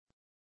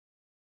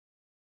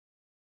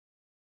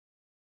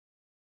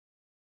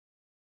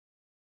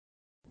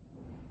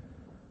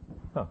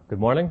Good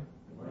morning.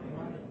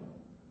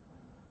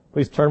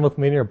 Please turn with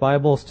me in your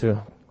Bibles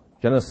to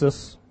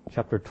Genesis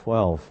chapter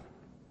 12.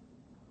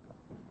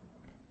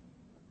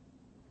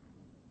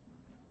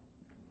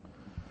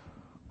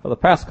 For the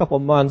past couple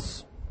of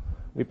months,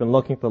 we've been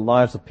looking at the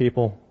lives of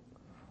people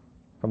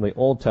from the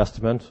Old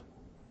Testament.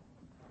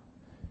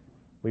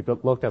 We've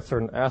looked at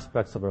certain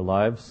aspects of their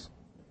lives,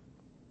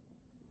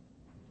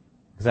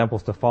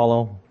 examples to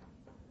follow,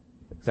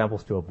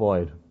 examples to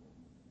avoid.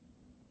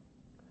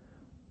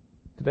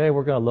 Today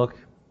we're going to look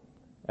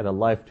at a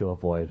life to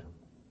avoid.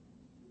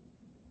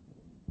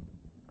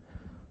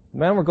 The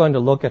man we're going to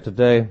look at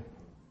today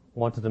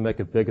wanted to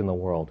make it big in the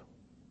world.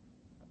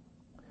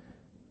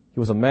 He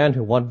was a man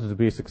who wanted to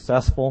be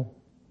successful.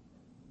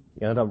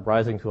 He ended up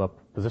rising to a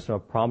position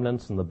of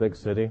prominence in the big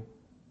city.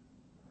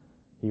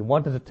 He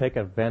wanted to take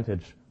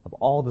advantage of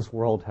all this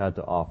world had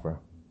to offer.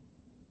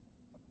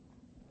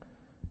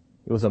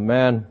 He was a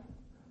man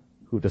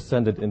who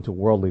descended into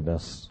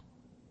worldliness.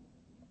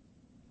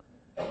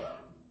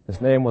 His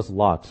name was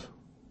Lot.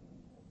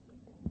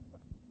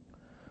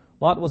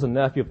 Lot was a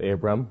nephew of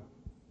Abram.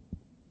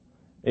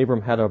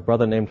 Abram had a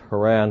brother named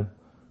Haran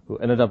who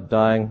ended up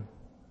dying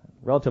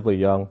relatively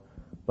young,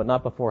 but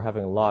not before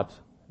having Lot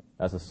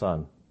as a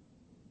son.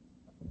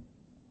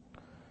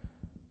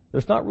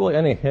 There's not really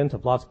any hint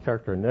of Lot's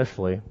character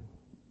initially.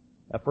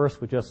 At first,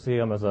 we just see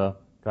him as a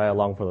guy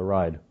along for the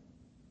ride.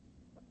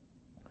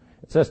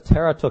 It says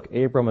Terah took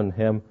Abram and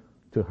him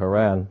to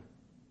Haran.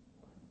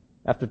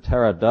 After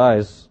Terah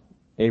dies,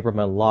 Abram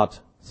and Lot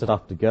set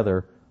off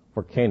together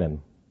for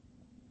Canaan.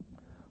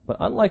 But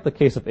unlike the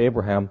case of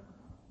Abraham,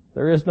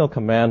 there is no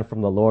command from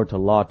the Lord to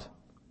Lot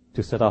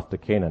to set off to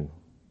Canaan.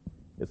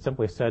 It's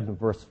simply said in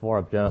verse 4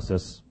 of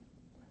Genesis,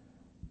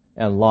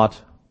 and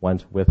Lot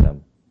went with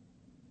him.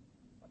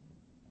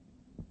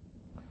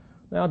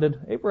 Now, did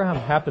Abraham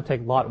have to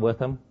take Lot with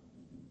him?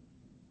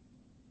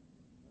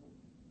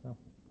 No,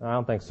 I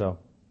don't think so.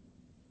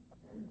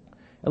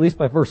 At least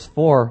by verse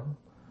 4,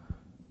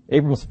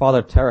 Abram's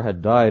father Terah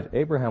had died.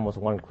 Abraham was the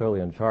one clearly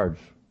in charge.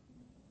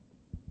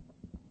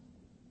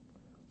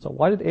 So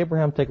why did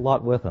Abraham take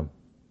Lot with him?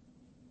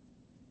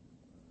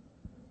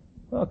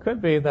 Well, it could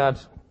be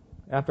that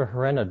after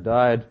Haran had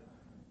died,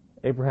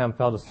 Abraham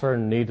felt a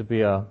certain need to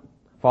be a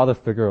father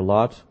figure to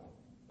Lot.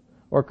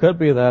 Or it could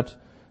be that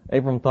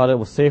Abram thought it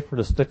was safer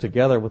to stick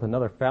together with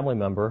another family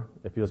member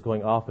if he was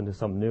going off into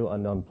some new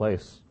unknown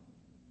place.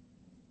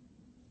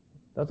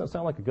 Doesn't it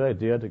sound like a good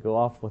idea to go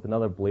off with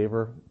another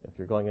believer if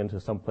you're going into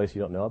some place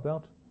you don't know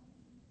about?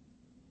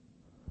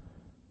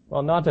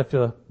 Well, not if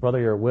the brother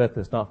you're with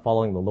is not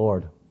following the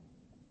Lord.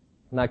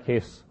 In that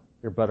case,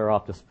 you're better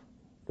off just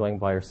going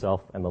by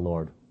yourself and the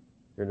Lord.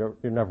 You're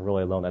never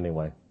really alone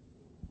anyway.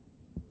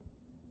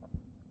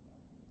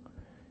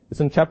 It's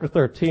in chapter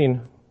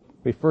 13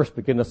 we first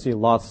begin to see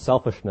Lot's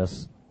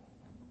selfishness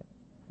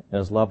and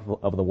his love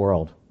of the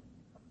world.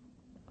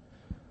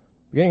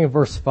 Beginning in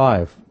verse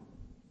 5,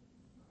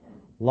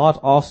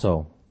 Lot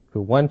also, who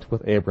went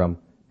with Abram,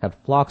 had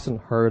flocks and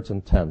herds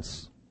and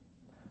tents.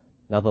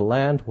 Now the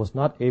land was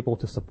not able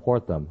to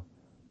support them,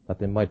 that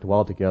they might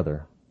dwell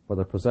together, for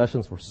their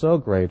possessions were so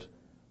great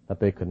that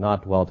they could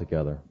not dwell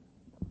together.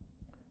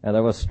 And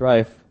there was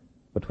strife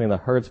between the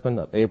herdsmen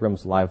of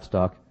Abram's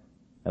livestock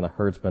and the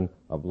herdsmen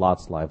of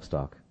Lot's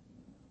livestock.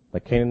 The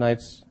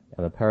Canaanites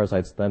and the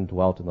Perizzites then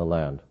dwelt in the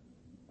land.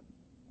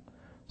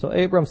 So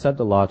Abram said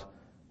to Lot,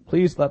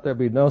 "Please let there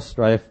be no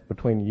strife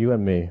between you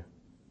and me,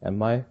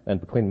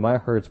 and between my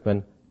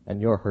herdsmen and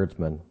your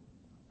herdsmen,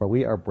 for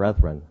we are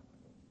brethren.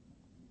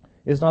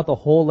 Is not the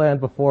whole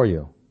land before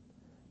you?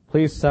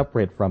 Please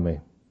separate from me.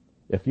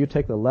 If you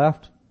take the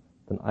left,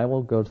 then I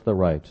will go to the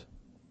right.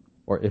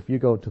 Or if you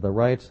go to the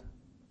right,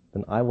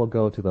 then I will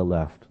go to the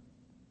left."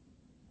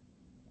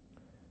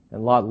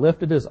 And Lot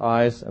lifted his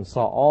eyes and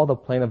saw all the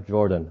plain of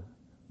Jordan,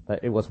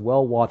 that it was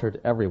well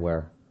watered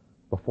everywhere,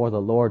 before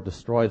the Lord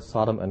destroyed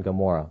Sodom and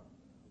Gomorrah,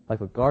 like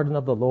the garden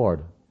of the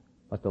Lord,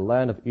 like the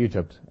land of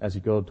Egypt as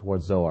you go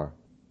toward Zoar.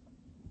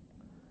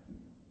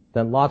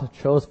 Then Lot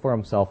chose for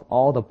himself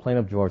all the plain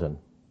of Jordan,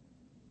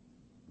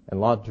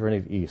 and Lot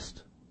journeyed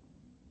east,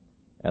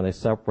 and they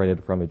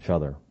separated from each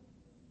other.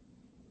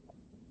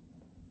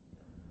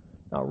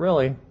 Now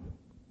really,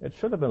 it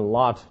should have been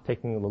Lot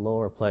taking the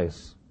lower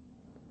place.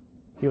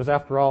 He was,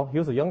 after all, he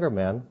was a younger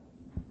man.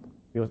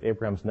 He was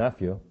Abraham's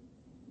nephew.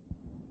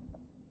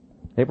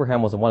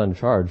 Abraham was the one in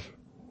charge.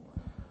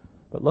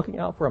 But looking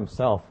out for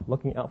himself,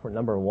 looking out for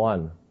number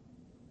one,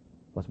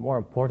 was more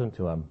important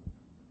to him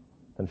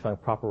than showing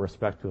proper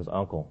respect to his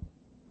uncle.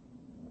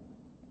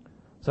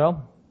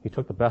 So he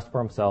took the best for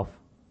himself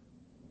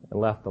and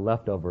left the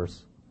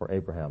leftovers for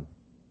Abraham.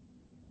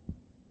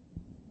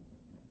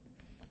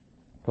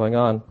 Going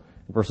on,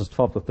 in verses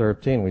 12 to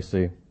 13, we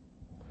see,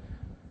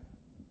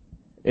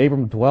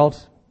 Abram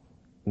dwelt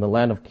in the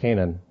land of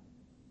Canaan,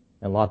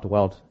 and Lot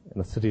dwelt in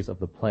the cities of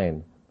the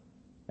plain,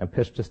 and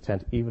pitched his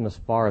tent even as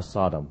far as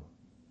Sodom.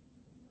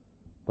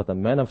 But the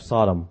men of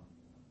Sodom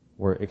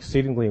were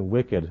exceedingly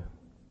wicked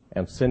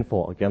and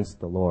sinful against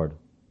the Lord.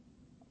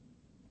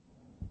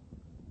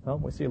 Well,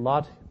 we see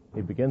Lot,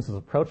 he begins his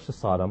approach to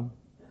Sodom.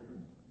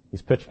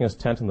 He's pitching his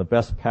tent in the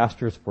best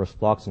pastures for his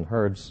flocks and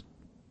herds.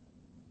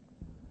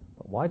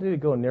 But why did he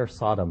go near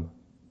Sodom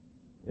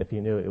if he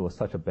knew it was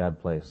such a bad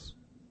place?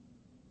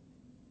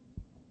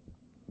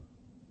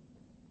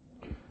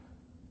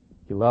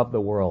 He loved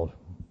the world.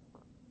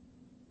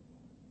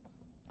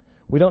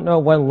 We don't know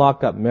when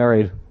Lot got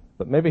married,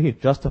 but maybe he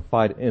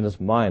justified in his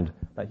mind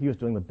that he was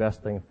doing the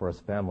best thing for his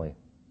family.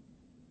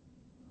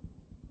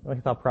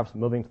 He thought perhaps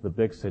moving to the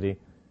big city,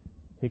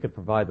 he could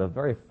provide the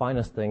very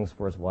finest things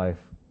for his wife.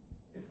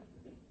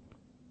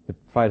 He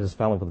could provide his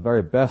family with the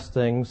very best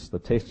things, the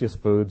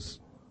tastiest foods,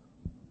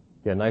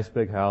 get a nice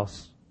big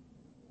house.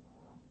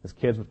 His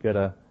kids would get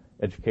an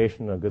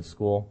education in a good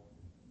school.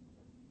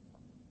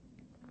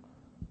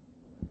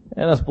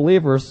 And as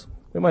believers,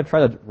 we might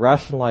try to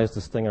rationalize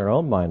this thing in our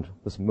own mind,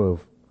 this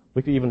move.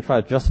 We could even try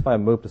to justify a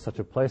move to such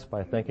a place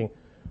by thinking,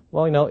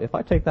 well, if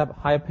I take that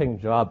high-paying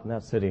job in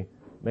that city,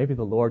 maybe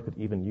the Lord could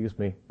even use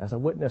me as a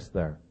witness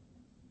there.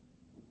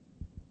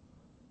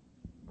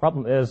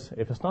 Problem is,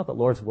 if it's not the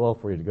Lord's will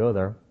for you to go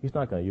there, He's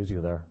not going to use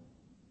you there.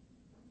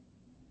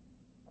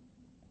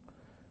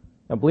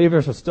 And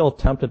believers are still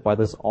tempted by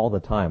this all the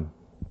time.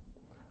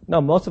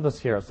 Now, most of us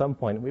here at some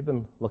point, we've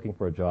been looking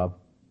for a job.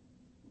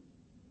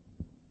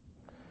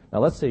 Now,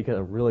 let's say you get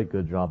a really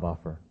good job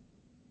offer.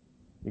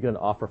 You get an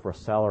offer for a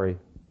salary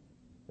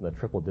in the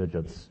triple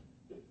digits.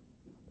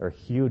 There are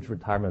huge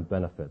retirement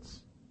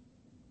benefits.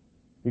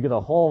 You get a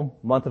whole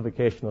month of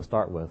vacation to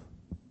start with.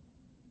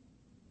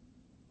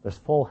 There's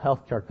full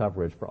health care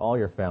coverage for all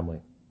your family.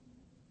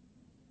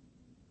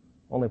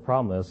 Only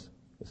problem is,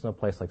 it's no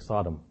place like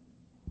Sodom.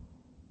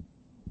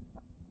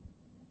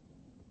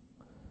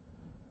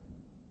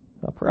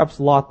 Now, perhaps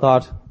Lot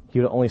thought he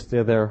would only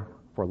stay there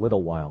for a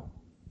little while.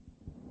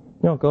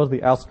 Go to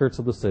the outskirts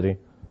of the city,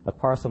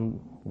 acquire some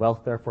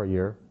wealth there for a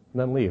year,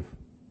 and then leave.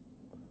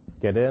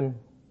 Get in,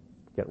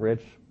 get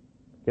rich,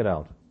 get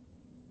out.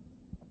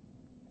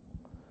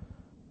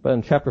 But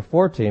in chapter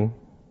 14,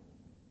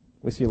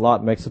 we see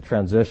Lot makes a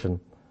transition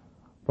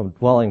from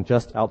dwelling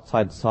just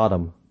outside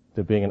Sodom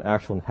to being an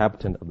actual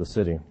inhabitant of the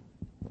city.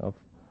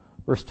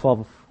 Verse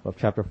 12 of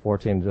chapter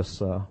 14, just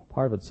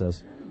part of it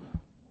says,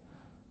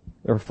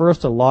 it refers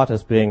to Lot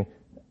as being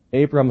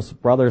Abram's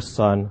brother's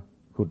son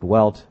who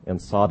dwelt in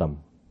Sodom.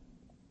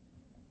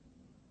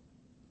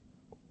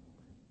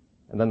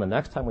 And then the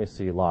next time we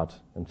see Lot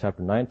in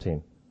chapter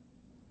 19,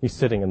 he's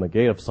sitting in the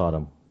gate of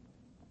Sodom.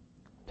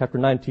 Chapter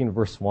 19,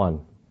 verse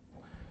 1.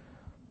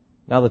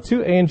 Now the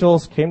two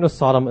angels came to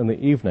Sodom in the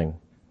evening,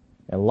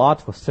 and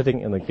Lot was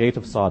sitting in the gate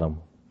of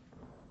Sodom.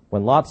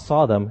 When Lot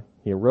saw them,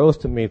 he arose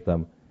to meet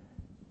them,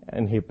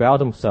 and he bowed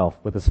himself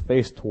with his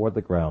face toward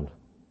the ground.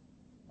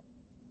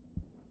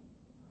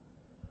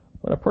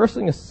 When a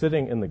person is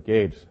sitting in the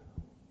gate,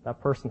 that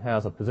person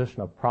has a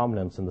position of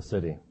prominence in the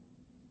city.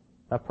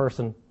 That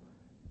person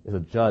is a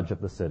judge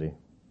of the city.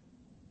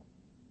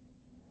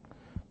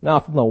 Now,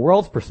 from the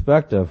world's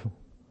perspective,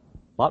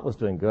 Lot was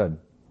doing good.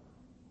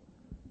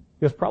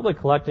 He was probably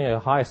collecting a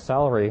high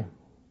salary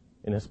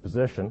in his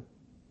position.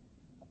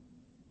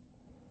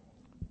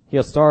 He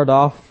had started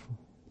off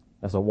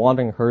as a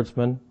wandering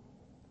herdsman.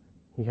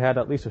 He had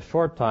at least a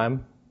short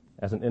time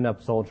as an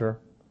inept soldier.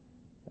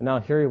 And now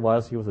here he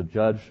was a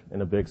judge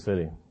in a big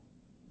city.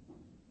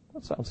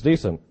 That sounds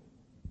decent.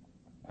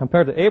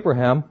 Compared to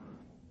Abraham,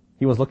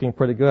 he was looking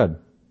pretty good.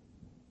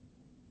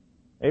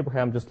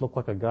 Abraham just looked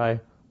like a guy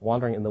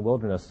wandering in the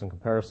wilderness in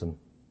comparison.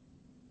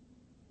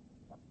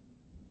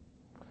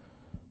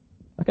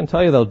 I can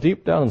tell you, though,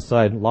 deep down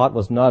inside, Lot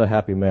was not a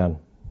happy man.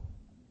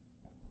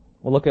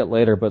 We'll look at it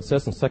later, but it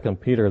says in 2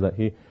 Peter that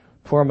he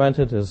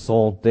tormented his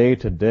soul day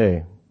to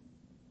day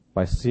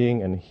by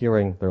seeing and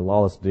hearing their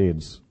lawless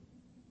deeds.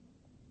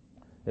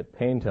 It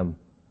pained him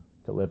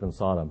to live in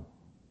Sodom.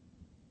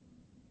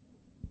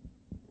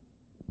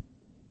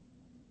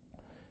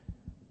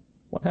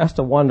 One has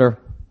to wonder,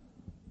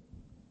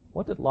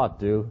 what did Lot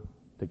do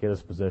to get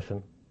his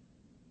position?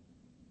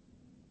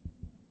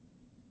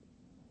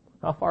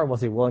 How far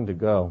was he willing to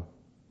go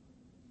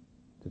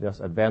to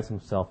just advance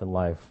himself in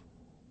life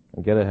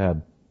and get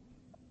ahead?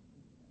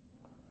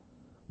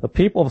 The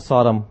people of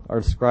Sodom are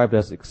described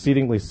as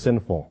exceedingly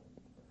sinful.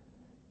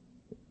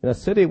 In a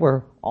city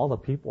where all the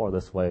people are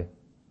this way,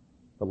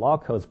 the law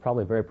code is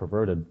probably very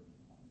perverted.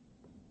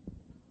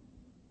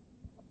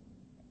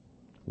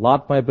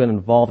 Lot might have been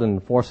involved in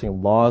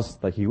enforcing laws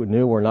that he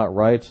knew were not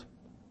right,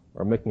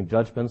 or making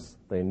judgments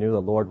they knew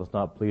the Lord was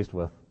not pleased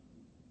with.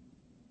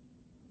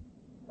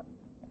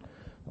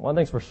 One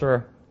thing's for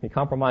sure, he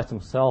compromised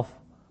himself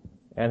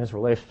and his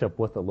relationship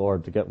with the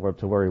Lord to get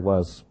to where he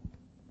was.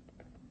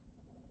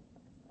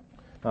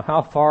 Now,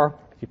 how far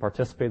he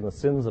participated in the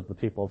sins of the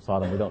people of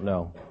Sodom, we don't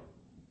know.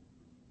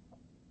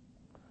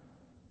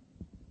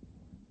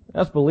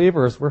 As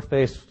believers, we're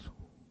faced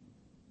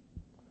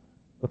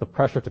with the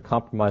pressure to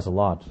compromise a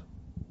lot.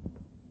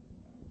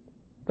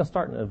 It can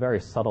start in a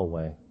very subtle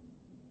way.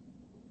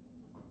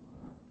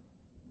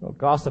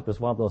 Gossip is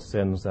one of those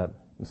sins that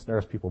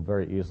ensnares people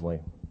very easily.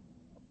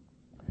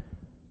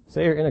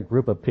 Say you're in a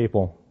group of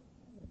people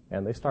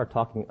and they start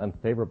talking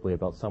unfavorably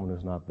about someone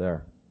who's not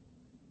there.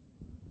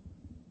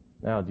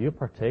 Now, do you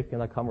partake in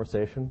that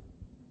conversation?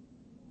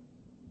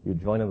 Do you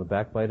join in the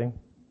backbiting?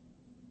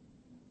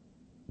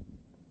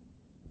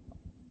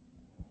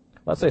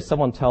 Let's say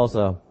someone tells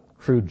a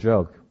crude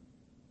joke.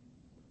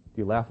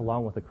 Do you laugh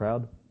along with the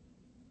crowd?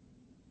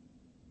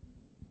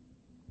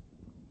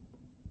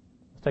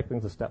 Let's take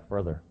things a step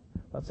further.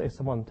 Let's say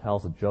someone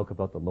tells a joke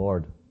about the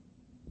Lord,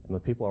 and the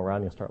people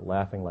around you start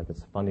laughing like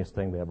it's the funniest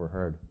thing they ever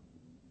heard.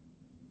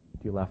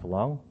 Do you laugh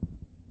along?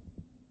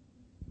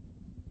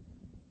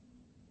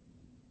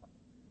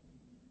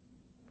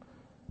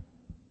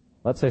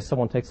 Let's say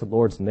someone takes the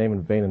Lord's name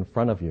in vain in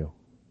front of you.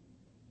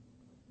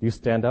 Do you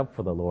stand up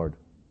for the Lord?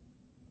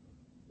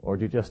 Or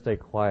do you just stay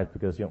quiet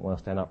because you don't want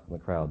to stand up from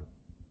the crowd?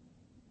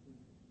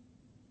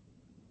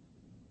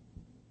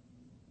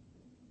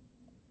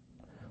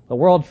 The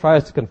world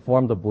tries to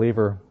conform the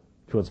believer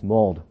to its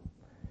mold.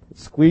 It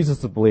squeezes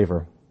the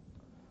believer,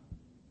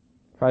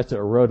 tries to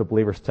erode a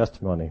believer's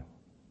testimony.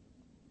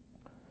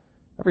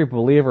 Every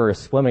believer is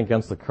swimming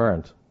against the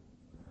current.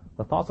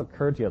 The thoughts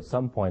occur to you at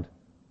some point,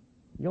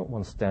 you don't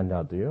want to stand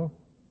out, do you?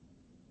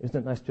 Isn't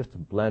it nice just to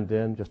blend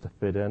in, just to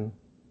fit in,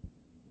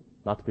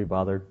 not to be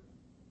bothered?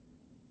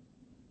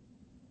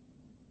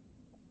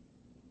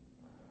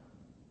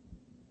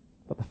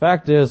 But the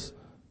fact is,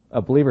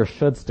 a believer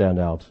should stand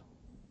out.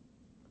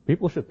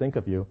 People should think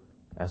of you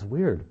as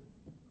weird.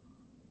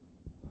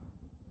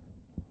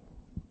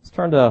 Let's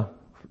turn to,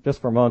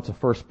 just for a moment, to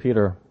 1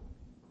 Peter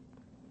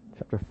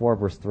chapter 4,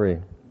 verse 3.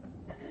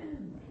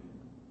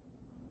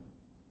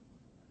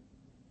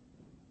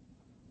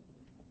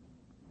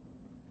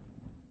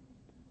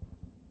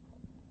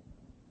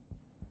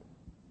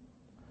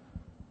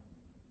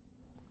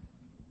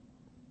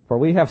 For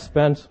we have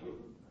spent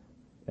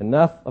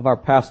enough of our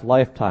past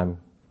lifetime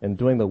in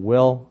doing the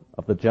will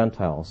of the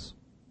Gentiles,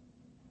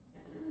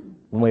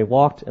 when we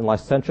walked in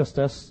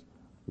licentiousness,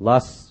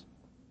 lusts,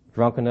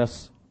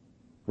 drunkenness,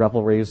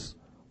 revelries,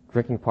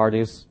 drinking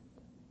parties,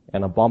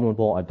 and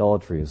abominable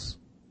idolatries.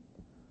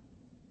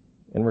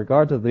 In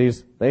regard to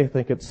these, they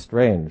think it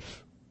strange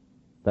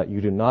that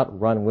you do not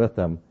run with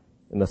them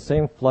in the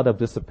same flood of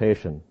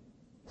dissipation,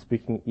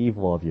 speaking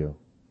evil of you.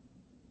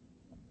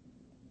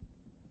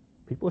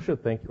 People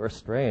should think you are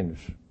strange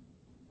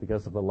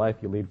because of the life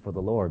you lead for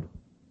the Lord.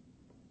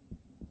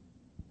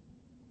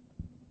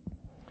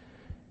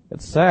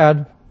 It's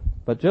sad,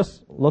 but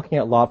just looking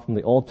at Lot from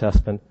the Old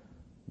Testament,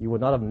 you would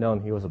not have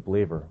known he was a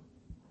believer.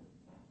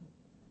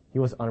 He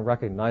was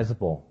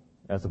unrecognizable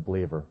as a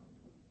believer.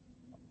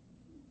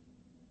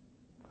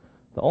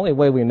 The only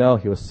way we know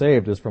he was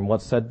saved is from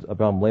what's said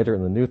about him later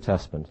in the New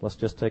Testament. Let's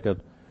just take a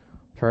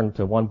turn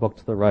to one book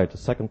to the right,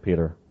 to 2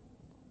 Peter,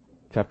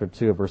 chapter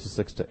 2, verses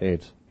 6 to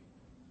 8.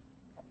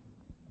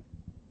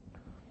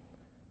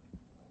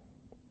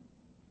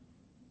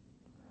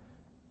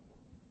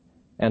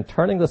 And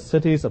turning the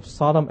cities of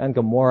Sodom and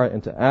Gomorrah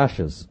into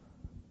ashes,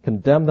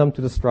 condemned them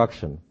to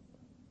destruction,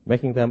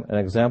 making them an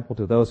example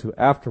to those who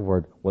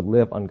afterward would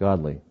live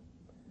ungodly,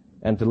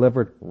 and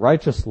delivered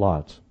righteous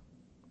Lot,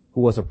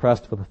 who was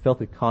oppressed with the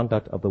filthy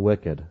conduct of the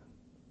wicked.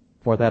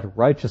 For that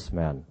righteous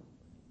man,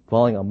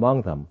 dwelling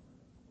among them,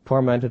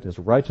 tormented his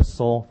righteous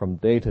soul from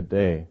day to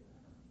day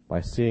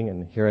by seeing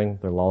and hearing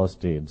their lawless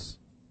deeds.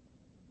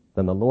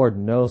 Then the Lord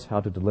knows how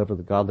to deliver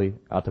the godly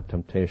out of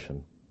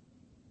temptation,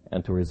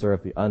 and to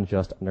reserve the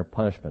unjust under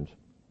punishment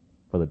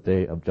for the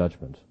day of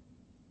judgment.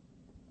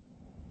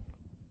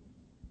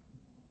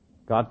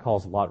 God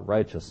calls Lot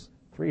righteous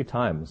 3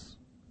 times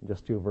in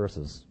just 2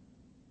 verses.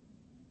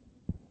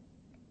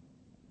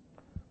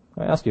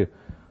 I ask you,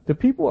 do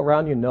people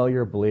around you know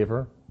you're a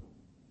believer?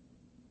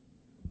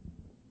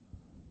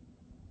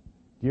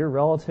 Do your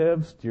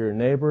relatives, do your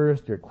neighbors,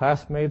 do your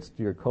classmates,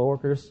 do your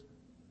coworkers,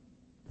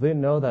 do they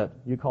know that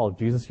you call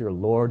Jesus your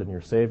Lord and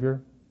your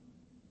Savior?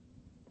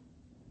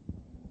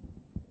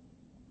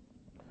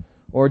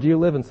 Or do you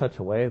live in such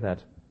a way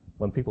that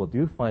when people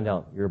do find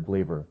out you're a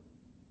believer,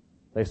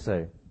 they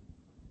say,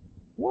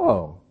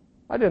 "Whoa,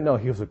 I didn't know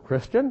he was a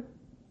Christian.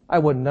 I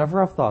would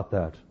never have thought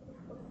that."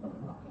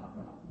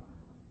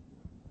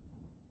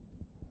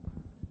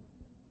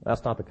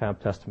 That's not the kind of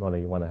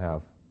testimony you want to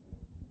have.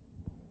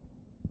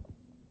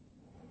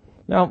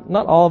 Now,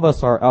 not all of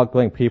us are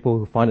outgoing people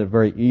who find it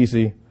very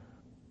easy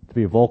to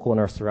be vocal in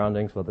our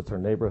surroundings, whether it's our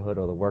neighborhood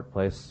or the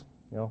workplace.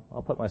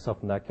 I'll put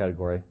myself in that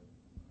category.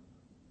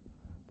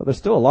 But there's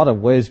still a lot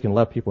of ways you can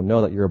let people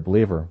know that you're a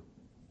believer.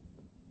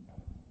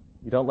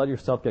 You don't let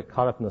yourself get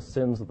caught up in the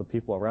sins of the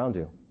people around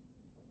you.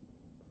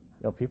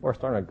 People are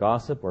starting to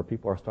gossip, or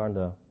people are starting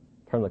to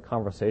turn the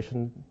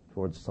conversation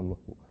towards some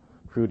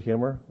crude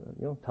humor.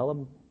 Tell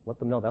them, let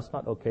them know that's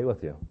not okay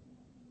with you.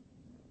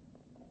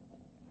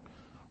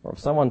 Or if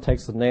someone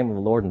takes the name of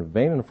the Lord in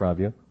vain in front of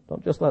you,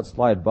 don't just let it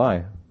slide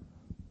by.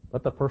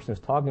 Let the person who's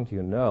talking to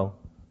you know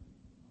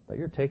that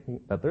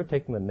they're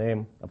taking the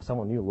name of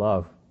someone you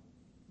love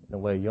in a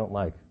way you don't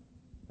like,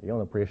 that you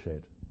don't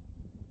appreciate.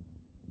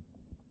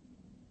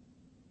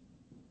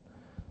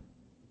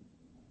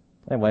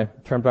 Anyway,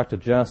 turn back to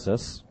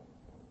Genesis.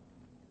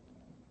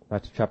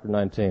 Back to chapter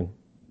 19.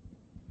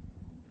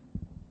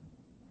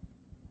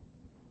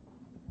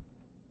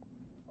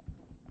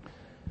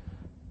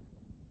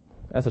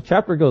 As the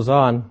chapter goes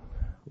on,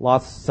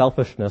 Lot's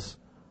selfishness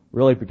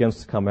really begins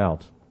to come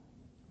out.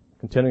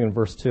 Continuing in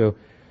verse 2,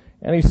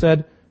 and he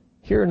said,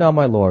 "Hear now,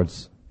 my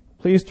lords,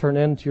 please turn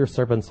into your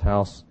servant's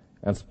house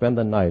and spend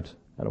the night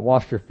and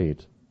wash your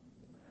feet.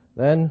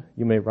 Then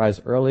you may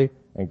rise early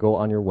and go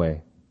on your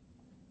way."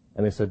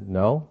 And they said,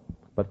 "No,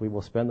 but we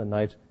will spend the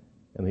night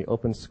in the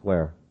open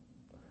square."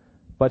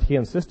 But he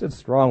insisted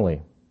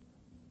strongly.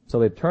 So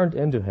they turned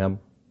into him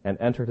and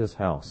entered his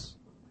house.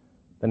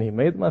 Then he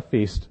made them a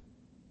feast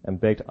and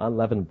baked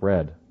unleavened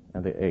bread,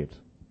 and they ate.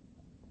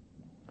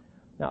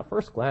 Now, at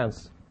first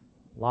glance,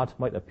 Lot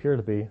might appear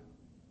to be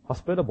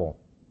hospitable.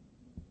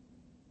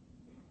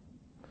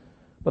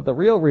 But the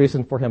real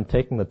reason for him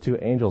taking the two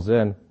angels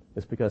in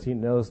is because he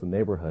knows the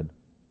neighborhood.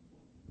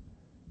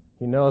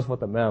 He knows what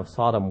the men of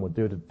Sodom would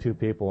do to two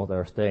people that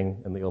are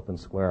staying in the open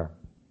square.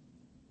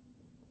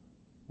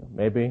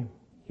 Maybe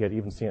he had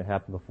even seen it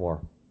happen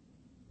before.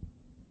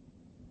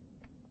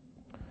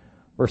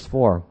 Verse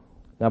 4,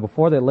 now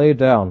before they lay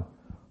down,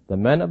 the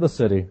men of the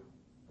city,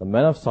 the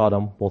men of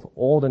Sodom, both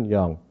old and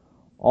young,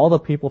 all the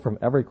people from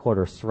every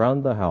quarter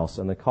surrounded the house,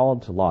 and they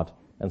called to Lot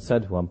and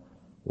said to him,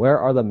 "Where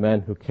are the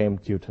men who came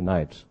to you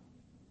tonight?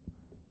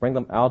 Bring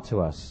them out to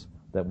us,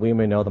 that we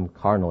may know them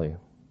carnally."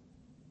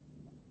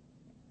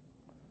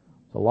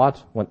 So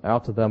Lot went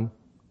out to them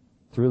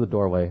through the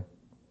doorway,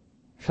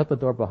 shut the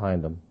door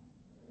behind him,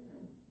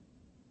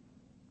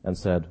 and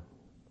said,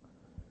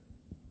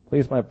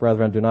 "Please, my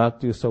brethren, do not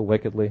do so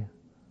wickedly.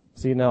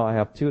 See now, I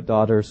have two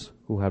daughters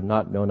who have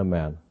not known a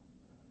man.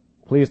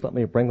 Please let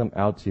me bring them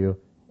out to you,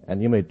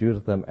 and you may do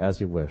to them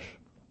as you wish.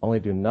 Only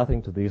do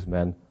nothing to these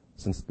men,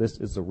 since this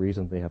is the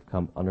reason they have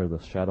come under the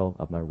shadow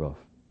of my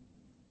roof."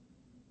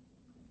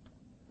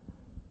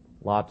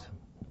 Lot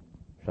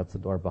shuts the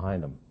door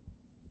behind him.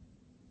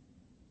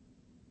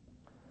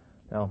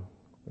 Now,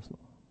 there's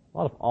a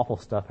lot of awful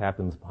stuff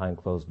happens behind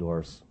closed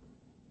doors.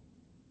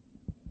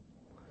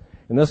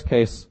 In this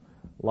case,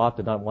 Lot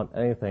did not want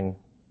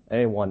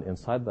anyone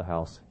inside the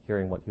house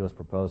hearing what he was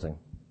proposing.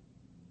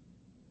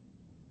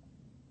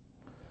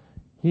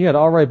 He had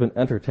already been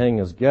entertaining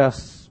his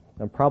guests,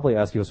 and probably,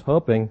 as he was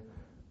hoping,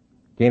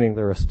 gaining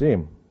their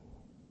esteem.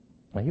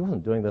 Now, he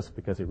wasn't doing this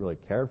because he really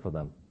cared for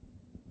them.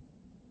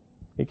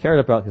 He cared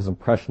about his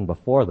impression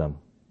before them.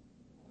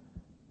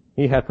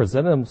 He had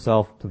presented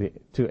himself to the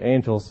two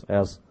angels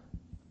as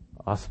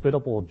a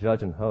hospitable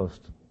judge and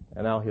host,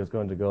 and now he was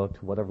going to go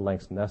to whatever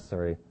lengths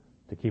necessary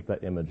to keep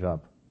that image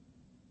up.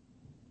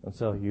 And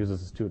so he uses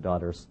his two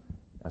daughters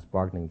as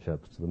bargaining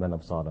chips to the men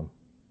of Sodom.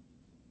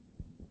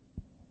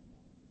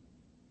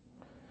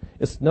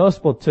 It's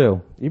noticeable,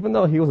 too, even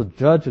though he was a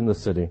judge in the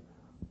city,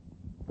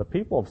 the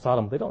people of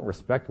Sodom, they don't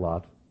respect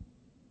Lot.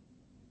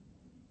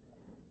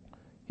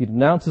 He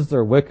denounces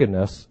their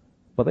wickedness,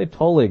 but they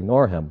totally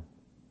ignore him.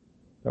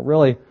 But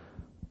really,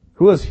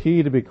 who is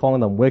he to be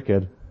calling them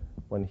wicked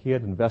when he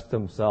had invested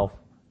himself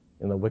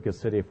in the wicked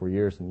city for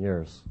years and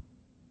years?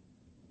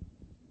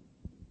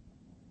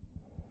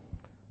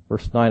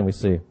 Verse 9 we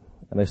see,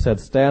 and they said,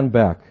 "Stand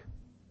back."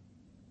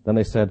 Then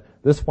they said,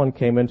 "This one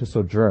came in to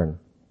sojourn,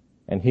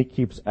 and he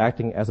keeps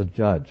acting as a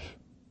judge.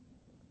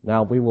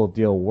 Now we will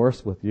deal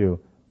worse with you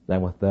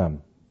than with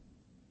them."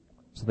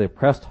 So they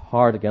pressed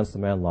hard against the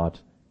man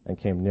Lot and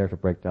came near to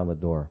break down the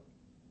door.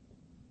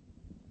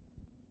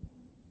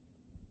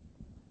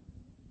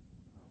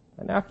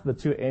 And after the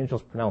two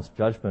angels pronounced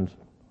judgment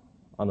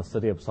on the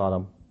city of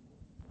Sodom,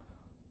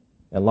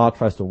 and Lot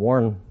tries to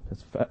warn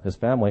his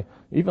family,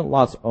 even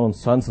Lot's own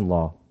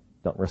sons-in-law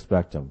don't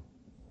respect him.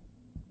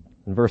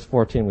 In verse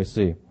 14 we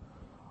see,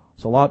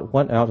 so Lot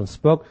went out and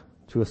spoke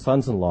to his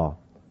sons-in-law,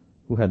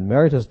 who had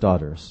married his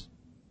daughters,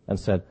 and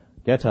said,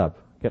 "Get up,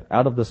 get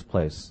out of this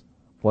place,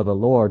 for the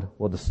Lord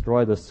will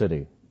destroy this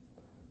city."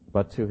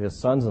 But to his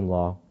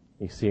sons-in-law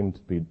he seemed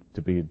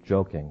to be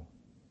joking.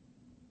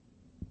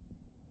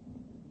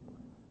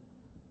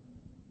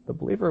 The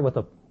believer with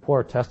a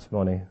poor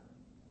testimony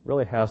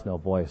really has no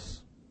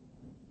voice.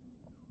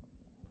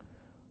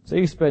 Say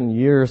you spend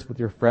years with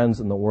your friends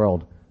in the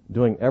world,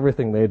 doing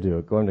everything they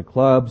do, going to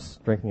clubs,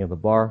 drinking at the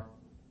bar,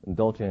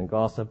 indulging in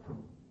gossip,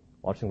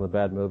 watching the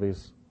bad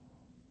movies.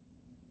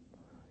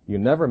 You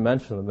never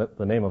mention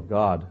the name of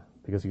God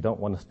because you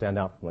don't want to stand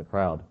out from the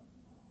crowd.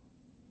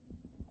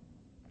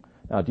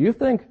 Now, do you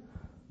think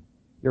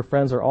your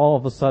friends are all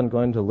of a sudden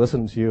going to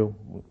listen to you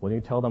when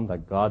you tell them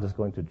that God is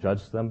going to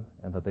judge them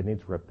and that they need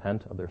to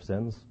repent of their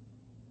sins?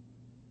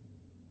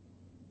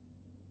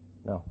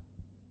 No.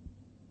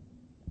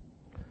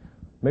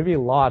 Maybe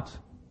Lot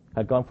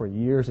had gone for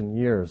years and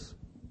years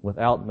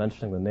without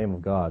mentioning the name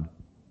of God.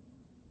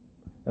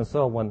 And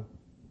so when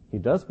he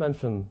does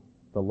mention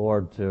the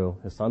Lord to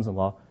his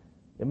sons-in-law,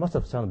 it must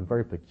have sounded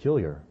very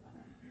peculiar.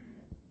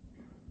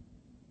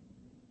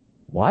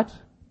 What?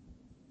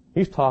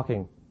 He's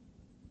talking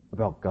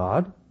about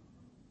God?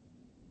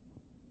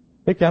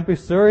 He can't be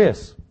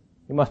serious.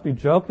 He must be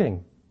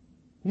joking.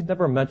 He's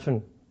never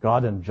mentioned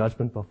God in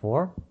judgment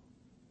before.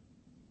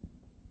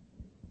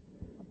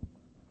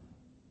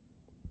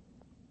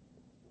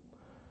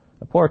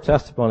 poor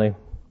testimony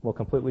will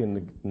completely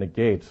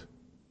negate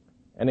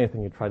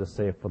anything you try to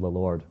say for the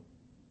Lord.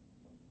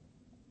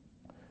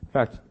 In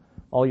fact,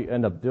 all you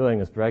end up doing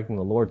is dragging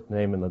the Lord's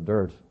name in the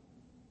dirt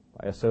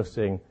by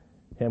associating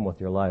Him with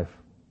your life.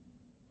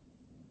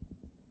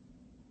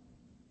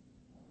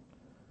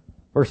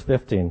 Verse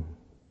 15.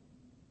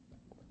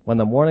 When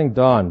the morning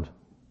dawned,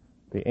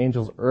 the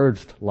angels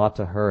urged Lot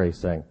to hurry,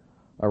 saying,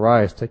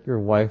 "Arise, take your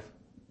wife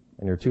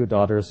and your 2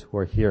 daughters who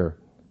are here,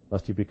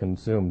 lest you be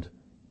consumed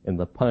in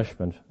the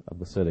punishment of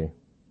the city."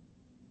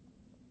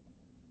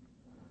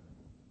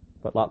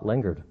 But Lot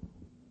lingered.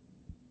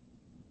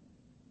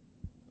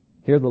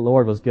 Here the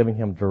Lord was giving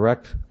him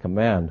direct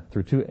command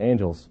through 2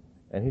 angels,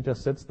 and he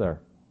just sits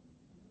there.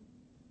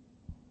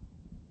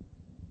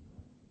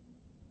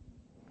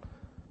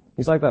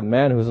 He's like that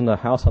man who's in the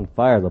house on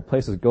fire. The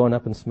place is going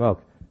up in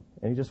smoke,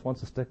 and he just wants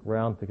to stick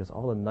around because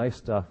all the nice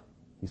stuff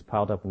he's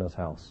piled up in his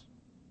house.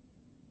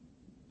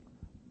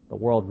 The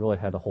world really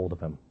had a hold of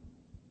him.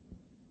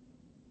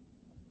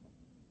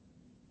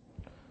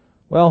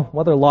 Well,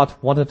 whether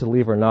Lot wanted to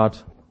leave or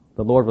not,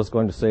 the Lord was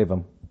going to save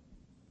him.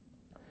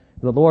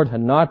 If the Lord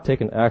had not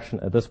taken action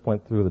at this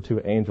point through the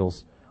 2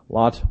 angels,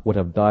 Lot would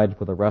have died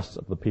with the rest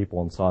of the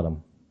people in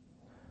Sodom.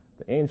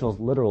 The angels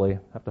literally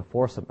have to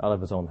force him out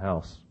of his own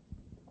house.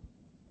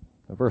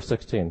 In verse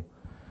 16,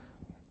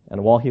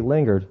 "And while he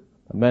lingered,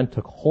 the men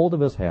took hold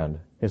of his hand,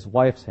 his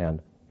wife's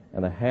hand,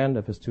 and the hand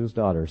of his 2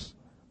 daughters,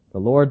 the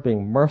Lord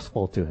being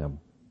merciful to him.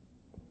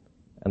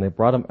 And they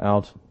brought him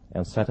out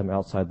and set him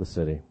outside the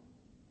city.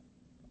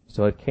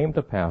 So it came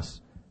to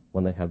pass,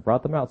 when they had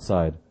brought them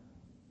outside,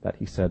 that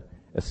he said,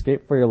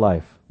 'Escape for your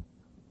life.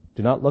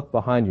 Do not look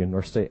behind you,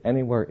 nor stay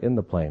anywhere in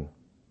the plain.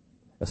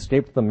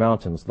 Escape to the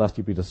mountains, lest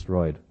you be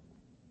destroyed.'"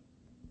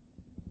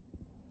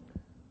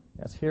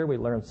 As here we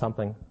learn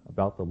something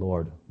about the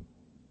Lord.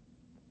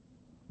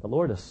 The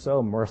Lord is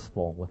so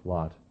merciful with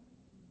Lot.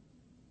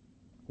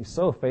 He's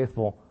so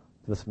faithful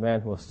to this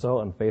man who was so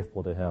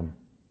unfaithful to him.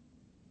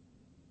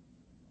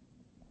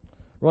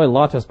 Really,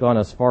 Lot has gone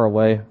as far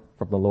away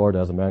from the Lord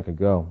as a man could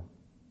go.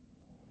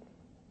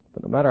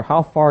 But no matter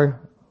how far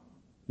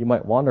you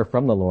might wander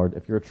from the Lord,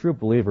 if you're a true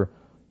believer,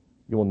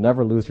 you will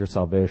never lose your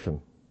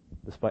salvation,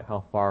 despite how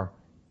far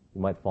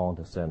you might fall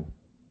into sin.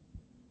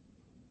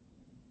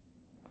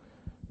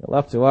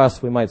 Left to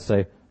us, we might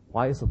say,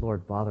 why is the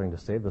Lord bothering to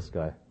save this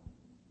guy?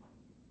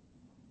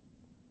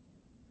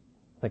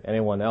 I think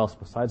anyone else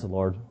besides the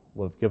Lord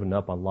would have given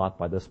up on Lot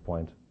by this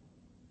point.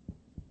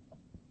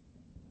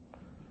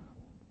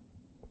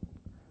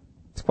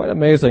 It's quite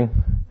amazing.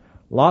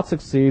 Lot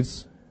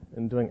succeeds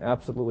in doing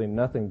absolutely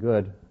nothing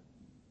good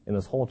in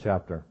this whole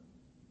chapter.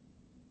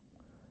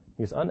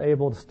 He's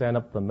unable to stand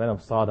up to the men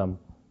of Sodom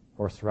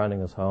who are surrounding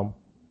his home.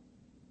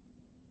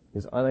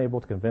 He's unable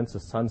to convince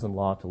his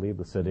sons-in-law to leave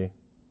the city.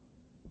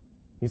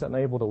 He's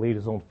unable to lead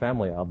his own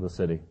family out of the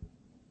city.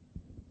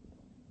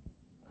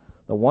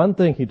 The one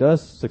thing he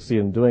does succeed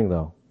in doing,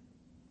 though,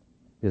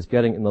 is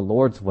getting in the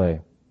Lord's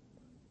way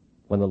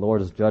when the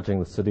Lord is judging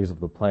the cities of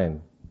the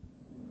plain.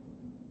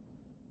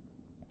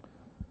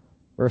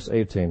 Verse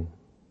 18.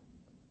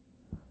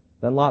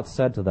 Then Lot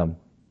said to them,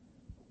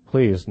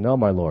 "Please, no,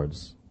 my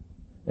lords.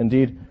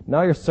 Indeed,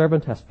 now your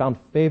servant has found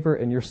favor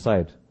in your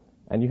sight,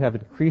 and you have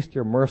increased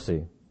your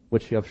mercy,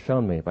 which you have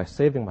shown me, by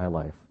saving my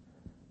life.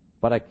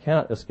 But I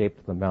cannot escape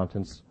to the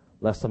mountains,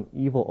 lest some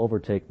evil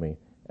overtake me,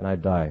 and I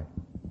die.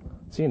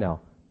 See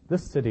now,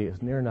 this city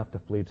is near enough to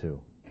flee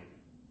to,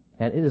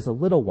 and it is a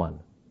little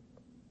one.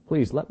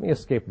 Please, let me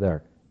escape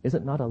there. Is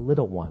it not a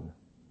little one?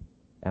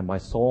 And my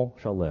soul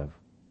shall live."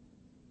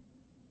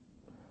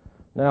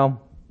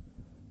 Now,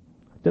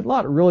 did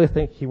Lot really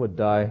think he would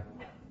die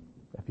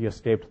if he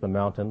escaped to the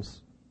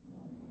mountains?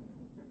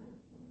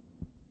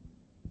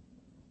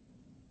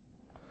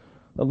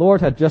 The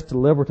Lord had just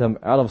delivered him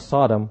out of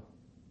Sodom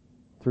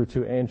through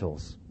 2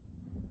 angels.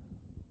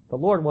 The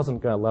Lord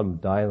wasn't going to let him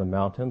die in the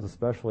mountains,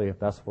 especially if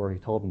that's where he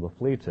told him to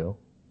flee to.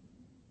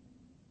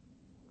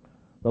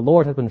 The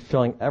Lord had been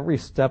showing every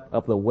step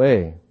of the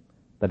way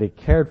that he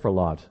cared for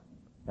Lot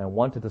and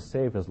wanted to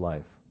save his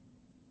life.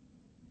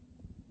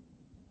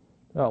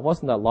 No, it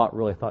wasn't that Lot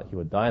really thought he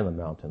would die in the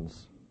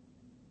mountains.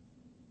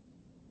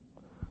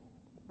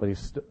 But he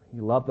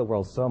loved the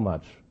world so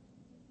much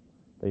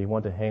that he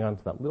wanted to hang on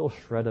to that little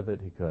shred of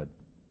it he could.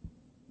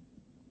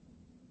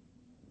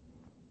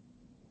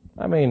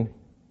 I mean,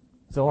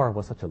 Zoar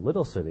was such a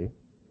little city.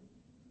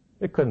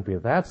 It couldn't be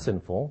that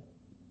sinful,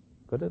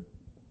 could it?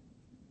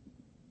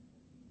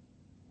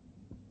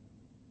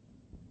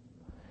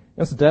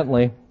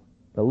 Incidentally,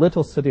 the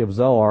little city of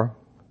Zoar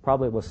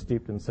probably was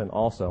steeped in sin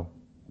also.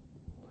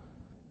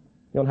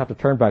 You don't have to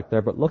turn back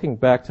there, but looking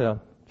back to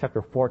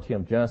chapter 14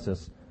 of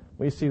Genesis,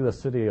 we see the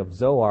city of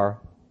Zoar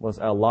was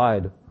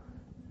allied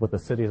with the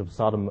cities of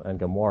Sodom and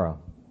Gomorrah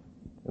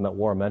in that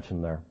war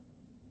mentioned there.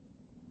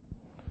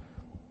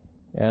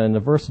 And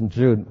in verse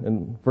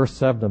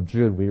 7 of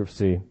Jude, we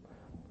see,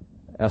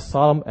 "As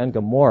Sodom and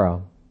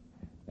Gomorrah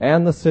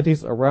and the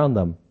cities around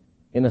them,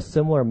 in a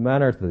similar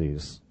manner to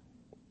these,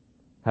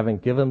 having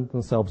given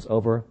themselves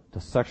over to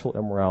sexual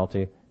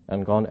immorality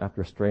and gone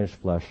after strange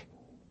flesh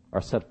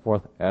are set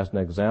forth as an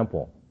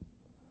example,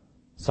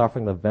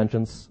 suffering the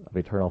vengeance of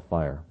eternal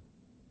fire.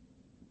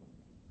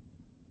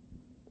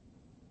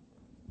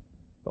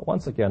 But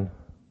once again,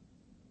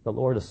 the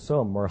Lord is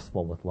so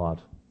merciful with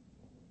Lot.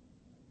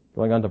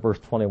 Going on to verse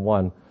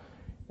 21,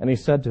 and he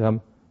said to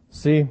him,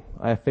 "See,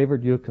 I have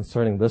favored you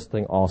concerning this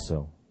thing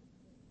also,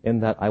 in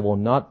that I will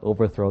not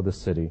overthrow the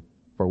city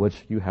for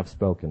which you have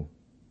spoken.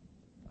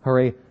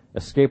 Hurry,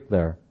 escape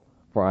there,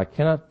 for I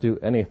cannot do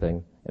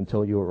anything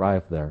until you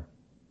arrive there."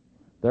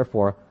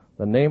 Therefore,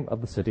 the name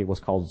of the city was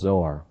called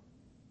Zoar.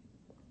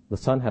 The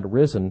sun had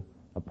risen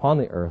upon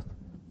the earth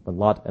when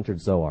Lot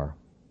entered Zoar.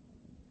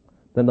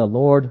 Then the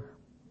Lord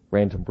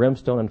rained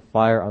brimstone and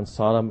fire on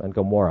Sodom and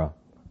Gomorrah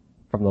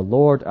from the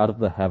Lord out of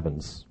the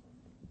heavens.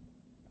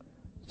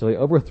 So he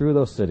overthrew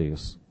those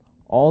cities,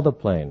 all the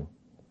plain,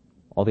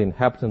 all the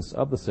inhabitants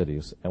of the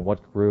cities, and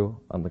what grew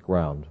on the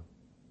ground.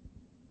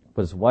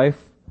 But his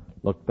wife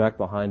looked back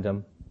behind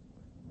him,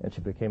 and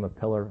she became a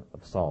pillar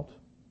of salt.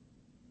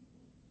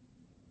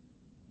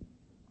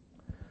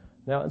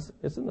 Now,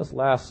 it's in this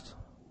last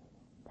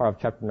part of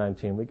chapter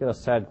 19, we get a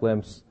sad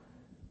glimpse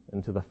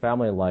into the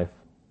family life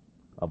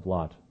of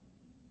Lot.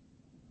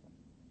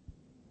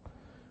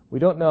 We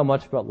don't know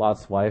much about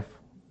Lot's wife,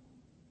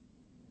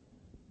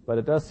 but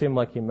it does seem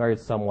like he married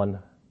someone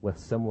with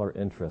similar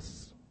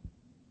interests.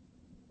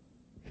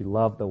 She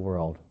loved the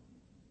world.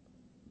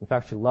 In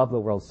fact, she loved the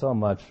world so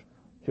much,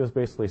 she was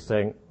basically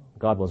saying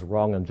God was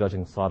wrong in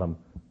judging Sodom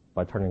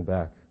by turning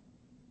back.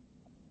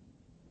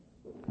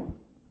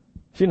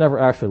 She never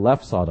actually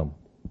left Sodom.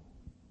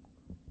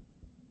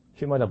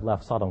 She might have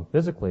left Sodom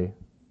physically,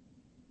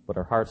 but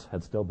her heart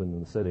had still been in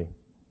the city.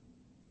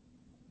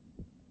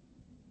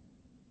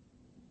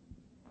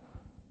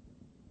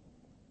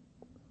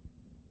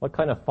 What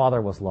kind of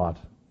father was Lot?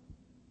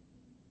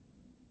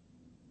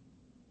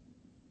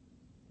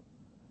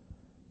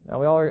 Now,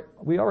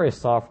 we already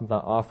saw from the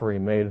offer he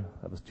made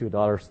of his 2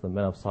 daughters to the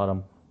men of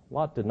Sodom,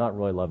 Lot did not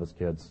really love his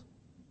kids.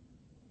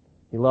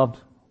 He loved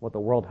what the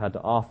world had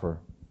to offer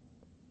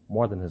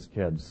more than his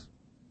kids.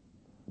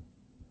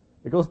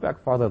 It goes back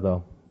farther,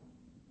 though.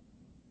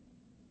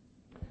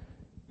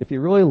 If he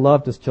really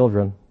loved his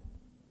children,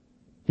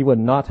 he would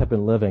not have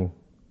been living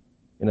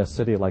in a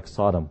city like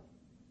Sodom.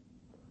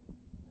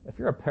 If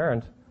you're a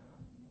parent,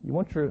 you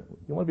want to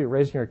be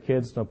raising your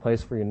kids in a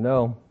place where you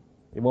know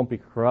it won't be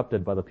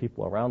corrupted by the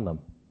people around them.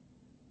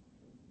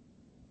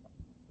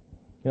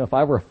 If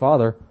I were a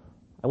father,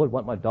 I would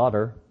want my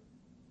daughter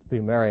to be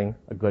marrying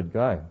a good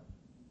guy.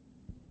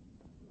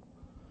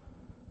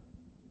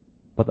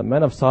 But the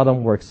men of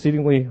Sodom were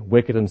exceedingly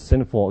wicked and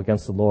sinful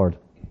against the Lord.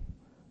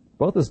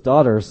 Both his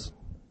daughters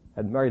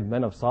had married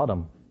men of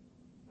Sodom,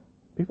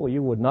 people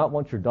you would not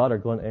want your daughter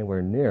going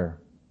anywhere near.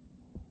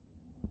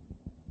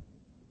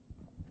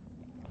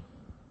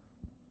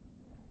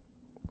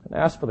 And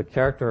as for the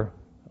character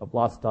of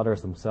Lot's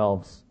daughters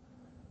themselves,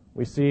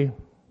 we see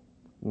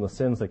in the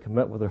sins they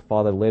commit with their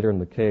father later in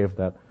the cave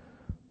that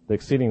the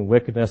exceeding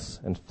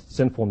wickedness and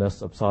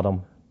sinfulness of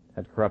Sodom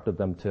had corrupted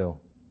them too.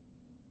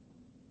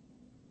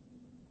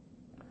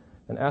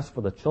 And as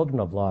for the children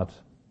of Lot,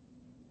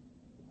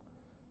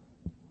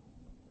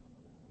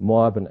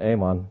 Moab and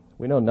Ammon,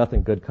 we know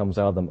nothing good comes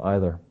out of them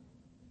either.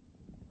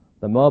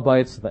 The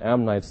Moabites and the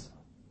Ammonites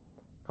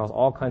cause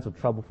all kinds of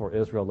trouble for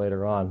Israel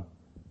later on.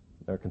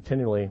 They're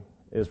continually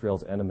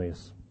Israel's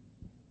enemies.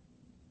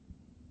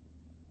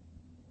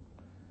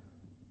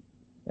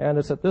 And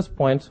it's at this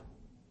point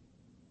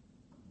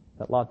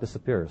that Lot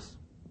disappears.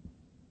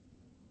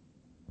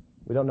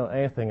 We don't know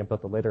anything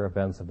about the later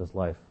events of his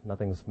life.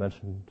 Nothing's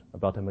mentioned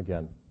about him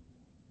again.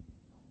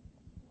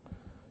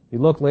 You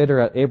look later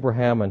at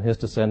Abraham and his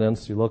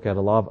descendants. You look at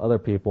a lot of other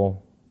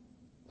people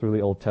through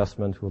the Old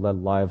Testament who led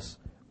lives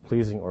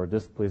pleasing or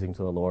displeasing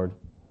to the Lord.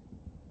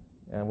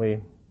 And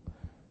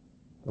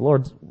the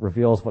Lord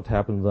reveals what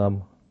happened to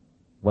them,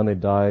 when they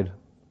died,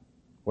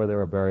 where they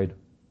were buried.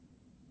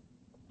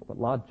 But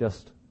Lot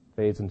just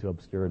fades into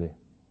obscurity.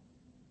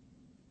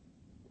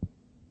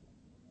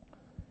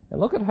 And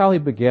look at how he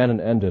began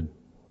and ended.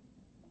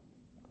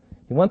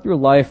 He went through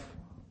life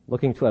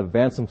looking to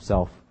advance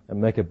himself and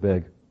make it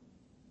big.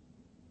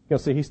 You can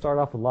see he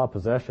started off with a lot of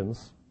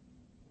possessions.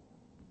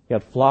 He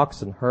had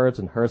flocks and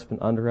herdsmen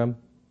under him.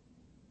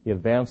 He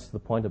advanced to the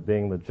point of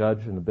being the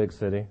judge in the big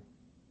city.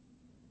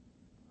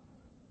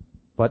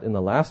 But in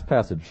the last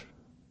passage,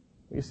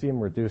 we see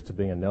him reduced to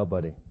being a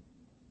nobody.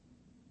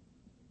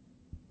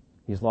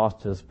 He's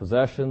lost his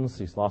possessions,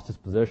 he's lost his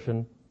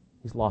position,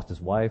 he's lost his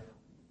wife.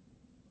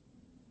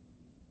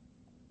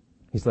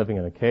 He's living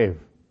in a cave.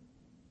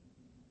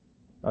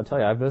 I'll tell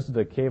you, I visited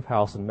a cave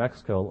house in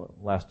Mexico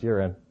last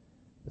year, and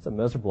it's a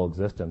miserable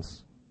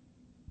existence.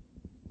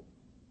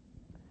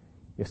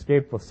 He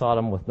escaped with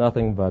Sodom with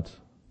nothing but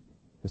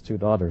his 2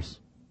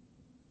 daughters.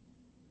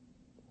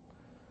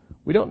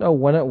 We don't know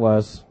when it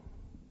was,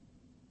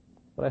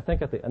 but I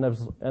think at the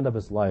end of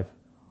his life,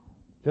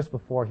 just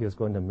before he was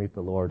going to meet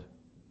the Lord,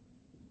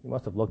 he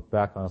must have looked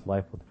back on his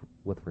life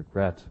with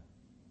regret.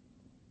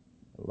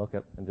 look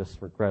at and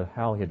just regret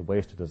how he had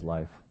wasted his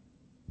life.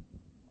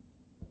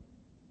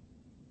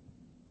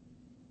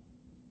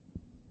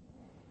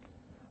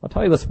 I'll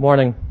tell you this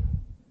morning,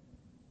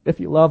 if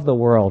you love the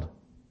world,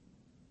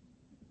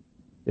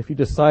 if you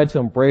decide to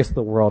embrace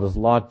the world as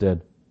Lot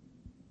did,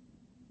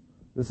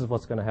 this is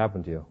what's going to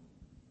happen to you.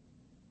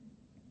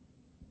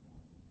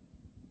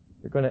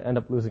 You're going to end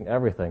up losing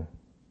everything,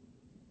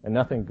 and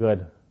nothing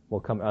good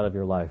will come out of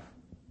your life.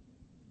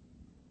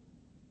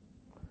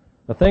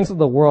 The things of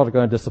the world are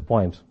going to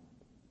disappoint.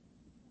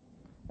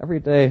 Every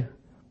day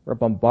we're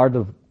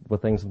bombarded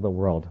with things of the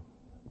world.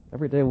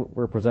 Every day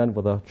we're presented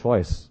with a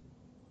choice.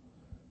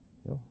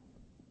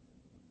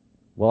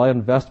 Will I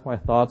invest my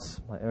thoughts,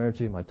 my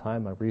energy, my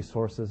time, my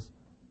resources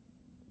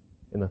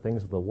in the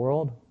things of the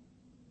world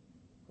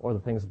or the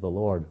things of the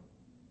Lord?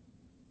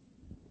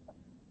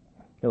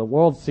 The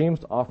world seems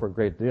to offer a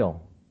great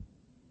deal.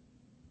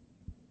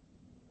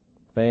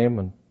 Fame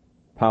and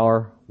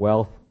power,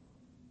 wealth,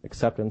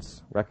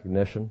 acceptance,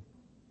 recognition.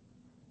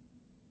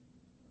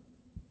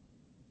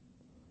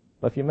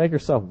 But if you make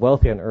yourself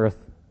wealthy on earth,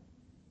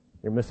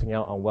 you're missing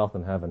out on wealth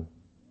in heaven.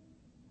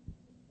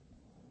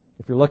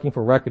 If you're looking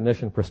for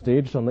recognition and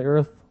prestige on the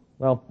earth,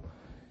 well,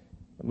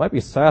 it might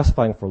be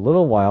satisfying for a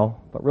little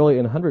while, but really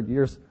in 100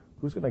 years,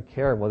 who's going to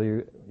care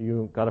whether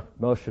you got a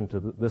promotion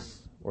to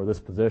this or this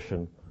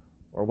position,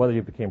 or whether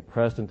you became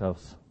president of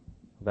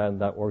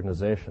that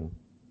organization?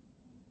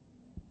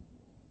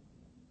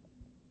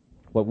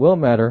 What will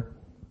matter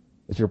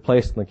is your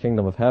place in the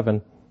kingdom of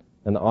heaven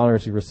and the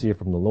honors you receive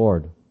from the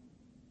Lord.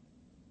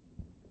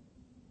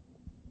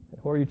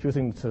 Who are you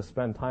choosing to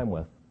spend time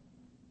with?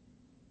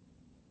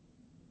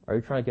 Are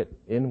you trying to get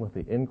in with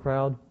the in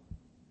crowd,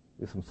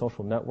 do some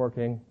social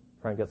networking,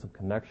 try and get some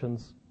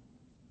connections?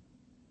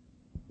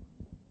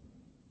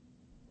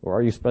 Or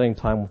are you spending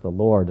time with the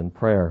Lord in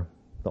prayer,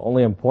 the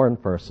only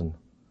important person,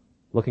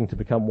 looking to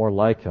become more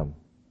like Him?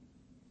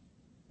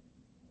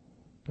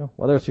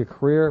 Whether it's your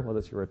career, whether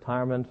it's your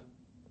retirement,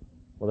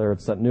 whether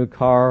it's that new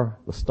car,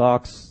 the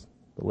stocks,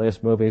 the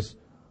latest movies,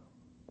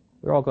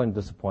 they're all going to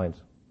disappoint.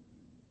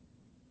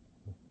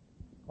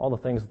 All the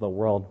things of the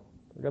world,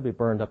 they're going to be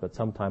burned up at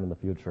some time in the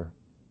future.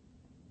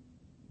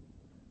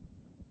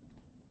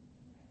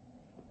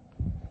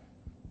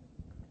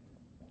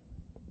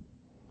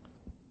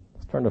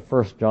 Let's turn to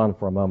 1 John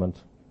for a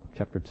moment,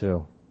 chapter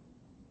 2.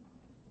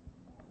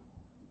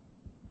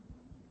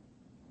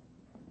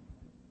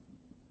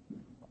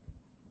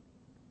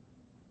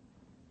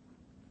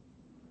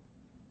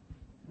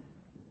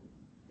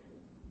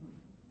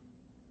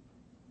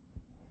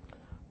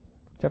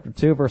 Chapter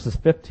 2, verses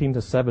 15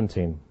 to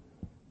 17.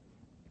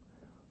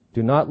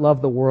 Do not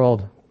love the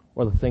world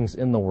or the things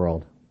in the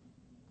world.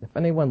 If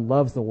anyone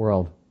loves the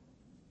world,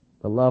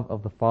 the love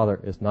of the Father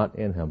is not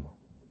in him.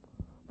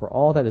 For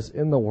all that is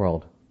in the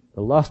world,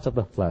 the lust of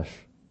the flesh,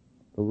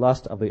 the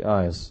lust of the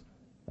eyes,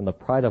 and the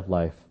pride of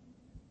life,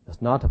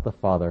 is not of the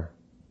Father,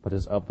 but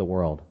is of the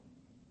world.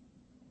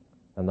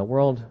 And the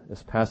world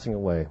is passing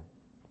away,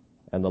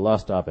 and the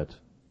lust of it.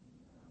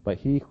 But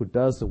he who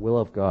does the will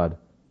of God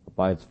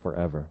abides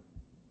forever.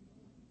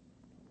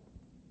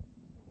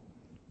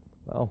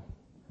 Well,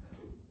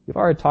 we've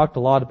already talked a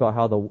lot about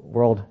how the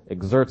world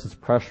exerts its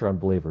pressure on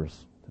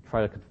believers to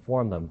try to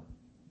conform them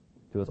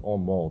to its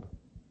own mold.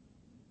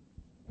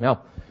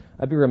 Now,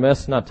 I'd be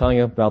remiss not telling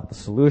you about the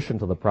solution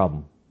to the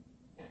problem.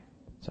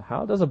 So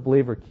how does a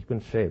believer keep in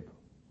shape?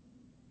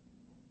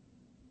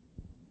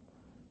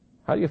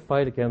 How do you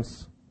fight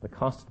against the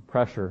constant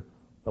pressure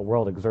the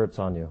world exerts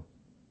on you?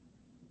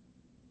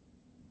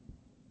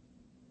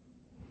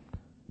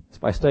 It's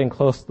by staying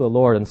close to the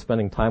Lord and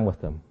spending time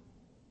with Him.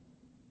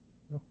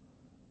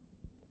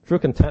 True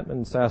contentment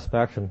and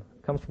satisfaction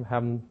comes from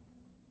having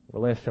a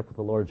relationship with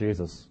the Lord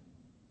Jesus.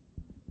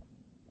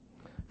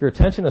 If your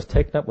attention is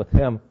taken up with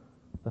Him,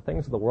 the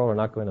things of the world are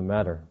not going to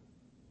matter.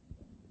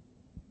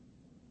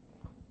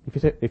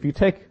 If you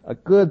take a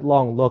good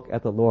long look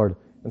at the Lord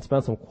and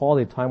spend some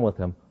quality time with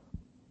Him,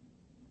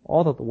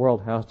 all that the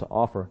world has to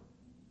offer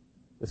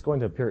is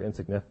going to appear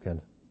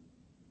insignificant.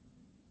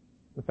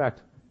 In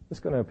fact, it's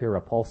going to appear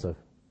repulsive.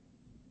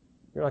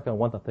 You're not going to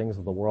want the things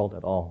of the world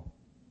at all.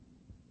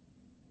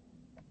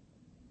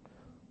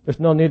 There's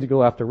no need to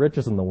go after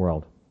riches in the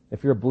world.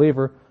 If you're a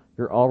believer,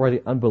 you're already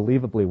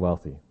unbelievably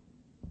wealthy.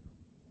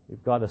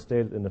 You've got, as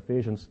stated in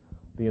Ephesians,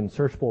 the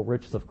unsearchable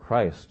riches of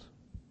Christ.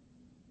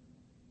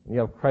 And you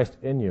have Christ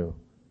in you,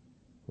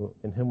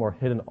 in whom are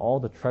hidden all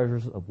the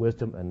treasures of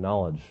wisdom and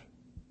knowledge.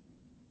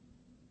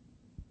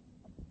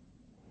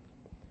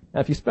 Now,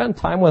 if you spend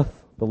time with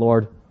the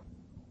Lord,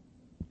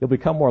 you'll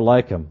become more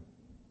like Him.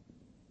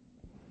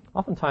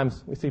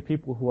 Oftentimes, we see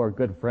people who are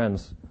good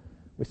friends.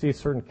 We see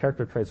certain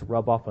character traits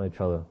rub off on each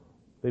other.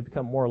 They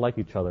become more like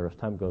each other as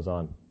time goes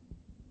on.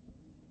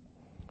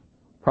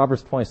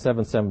 Proverbs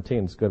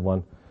 27:17 is a good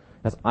one.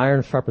 As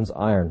iron sharpens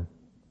iron,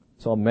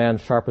 so a man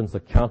sharpens the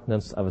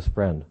countenance of his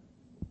friend.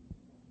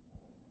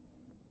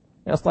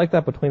 And it's like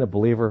that between a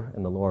believer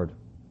and the Lord.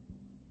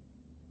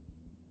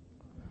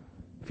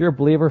 If you're a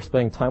believer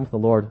spending time with the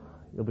Lord,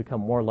 you'll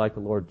become more like the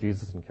Lord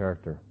Jesus in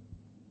character.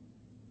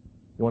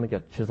 You want to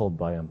get chiseled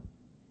by him.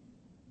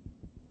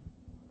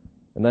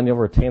 And then you'll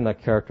retain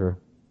that character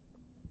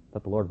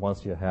that the Lord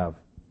wants you to have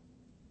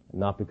and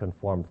not be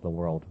conformed to the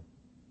world.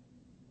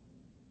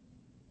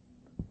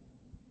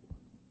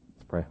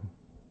 Let's pray.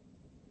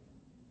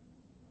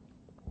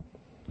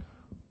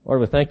 Lord,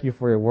 we thank you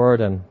for your word,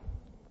 and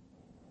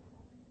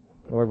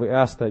Lord, we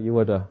ask that you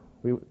would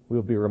we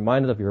would be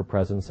reminded of your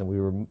presence, and we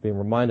would be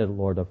reminded,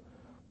 Lord, of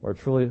what's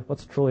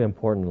truly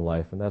important in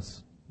life, and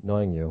that's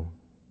knowing you.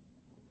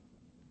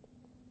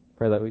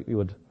 Pray that we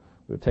would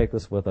take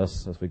this with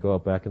us as we go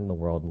out back in the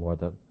world, and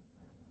Lord, that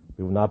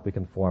we will not be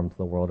conformed to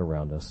the world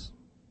around us.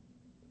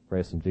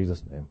 Praise in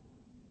Jesus' name.